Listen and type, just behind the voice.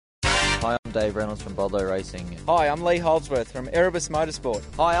Hi, I'm Dave Reynolds from Boldo Racing. Hi, I'm Lee Holdsworth from Erebus Motorsport.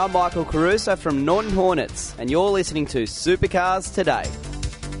 Hi, I'm Michael Caruso from Norton Hornets, and you're listening to Supercars Today.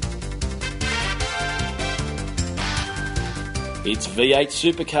 It's V8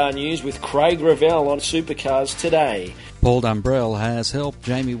 Supercar News with Craig Revell on Supercars Today. Paul Dumbrell has helped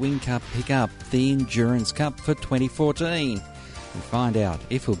Jamie Whincup pick up the Endurance Cup for 2014 and find out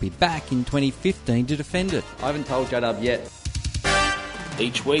if he'll be back in 2015 to defend it. I haven't told J-Dub yet.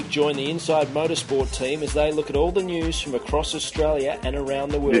 Each week, join the Inside Motorsport team as they look at all the news from across Australia and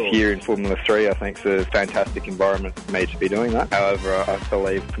around the world. This year in Formula 3, I think it's a fantastic environment for me to be doing that. However, I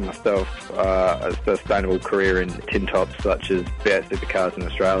believe for myself, a sustainable career in tin tops such as V8 Supercars in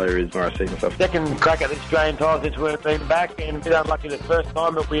Australia is where I see myself. Second crack at the Australian title since we've been back, and a bit unlucky the first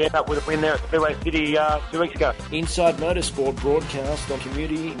time, but we end up with a win there at Speedway City 2 weeks ago. Inside Motorsport broadcast on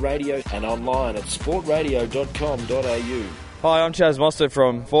community radio and online at sportradio.com.au. Hi, I'm Chaz Mostert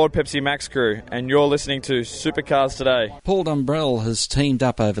from Ford Pepsi Max Crew, and you're listening to Supercars Today. Paul Dumbrell has teamed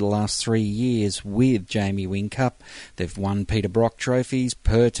up over the last 3 years with Jamie Whincup. They've won Peter Brock trophies,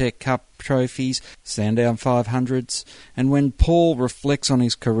 Pertec Cup trophies, Sandown 500s, and when Paul reflects on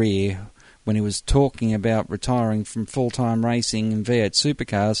his career, when he was talking about retiring from full-time racing in V8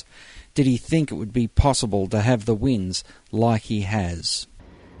 Supercars, did he think it would be possible to have the wins like he has?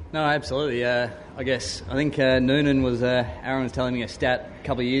 No, absolutely. I think Noonan was, Aaron was telling me a stat a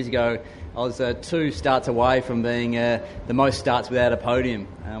couple of years ago. I was 2 starts away from being the most starts without a podium.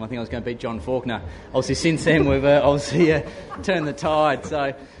 I think I was going to beat John Faulkner. Obviously, since then, we've turned the tide.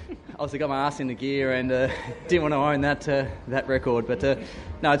 So, obviously, got my ass in the gear and didn't want to own that record. But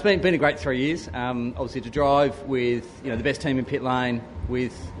no, it's been a great 3 years. Obviously, to drive with the best team in pit lane,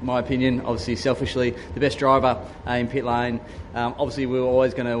 with my opinion, obviously selfishly, the best driver in pit lane. Obviously, we were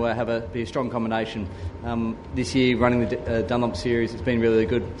always going to be a strong combination. This year, running the Dunlop Series, it's been really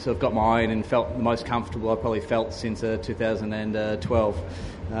good. So I've got my own and felt the most comfortable I've probably felt since 2012.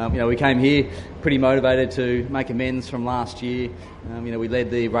 We came here pretty motivated to make amends from last year. We led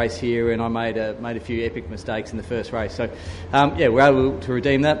the race here, and I made a few epic mistakes in the first race. So, we're able to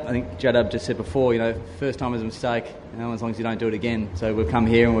redeem that. I think J-Dub just said before, first time is a mistake, as long as you don't do it again. So we've come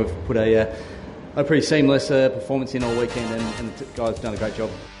here and we've put a pretty seamless performance in all weekend, and the guys have done a great job.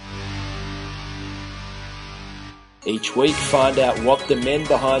 Each week, find out what the men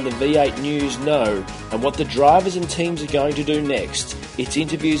behind the V8 News know and what the drivers and teams are going to do next. It's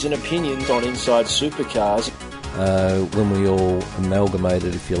interviews and opinions on Inside Supercars. When we all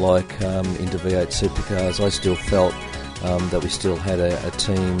amalgamated, if you like, into V8 Supercars, I still felt that we still had a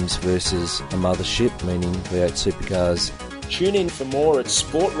teams versus a mothership, meaning V8 Supercars. Tune in for more at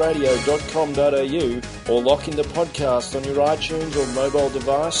sportradio.com.au or lock in the podcast on your iTunes or mobile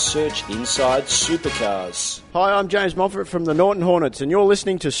device. Search Inside Supercars. Hi, I'm James Moffat from the Norton Hornets, and you're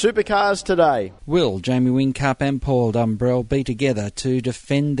listening to Supercars Today. Will Jamie Whincup and Paul Dumbrell be together to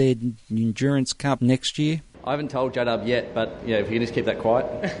defend their Endurance Cup next year? I haven't told J-Dub yet, but if you can just keep that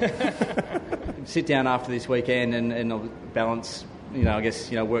quiet. Sit down after this weekend and balance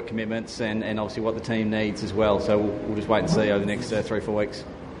work commitments and obviously what the team needs as well. So we'll just wait and see over the next 3 or 4 weeks.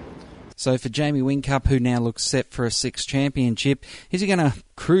 So for Jamie Whincup, who now looks set for a 6th championship, is he going to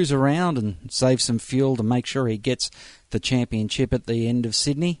cruise around and save some fuel to make sure he gets the championship at the end of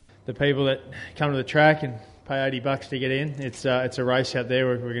Sydney? The people that come to the track and pay $80 to get in, it's a race out there.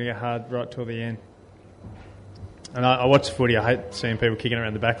 We're going to get hard right till the end. And I watch the footy. I hate seeing people kicking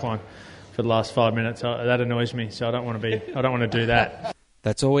around the back line for the last 5 minutes. That annoys me, so I don't want to do that.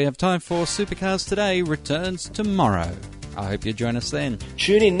 That's all we have time for. Supercars Today returns tomorrow. I hope you join us then.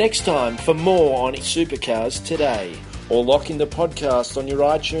 Tune in next time for more on Supercars Today. Or lock in the podcast on your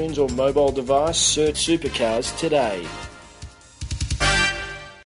iTunes or mobile device. Search Supercars Today.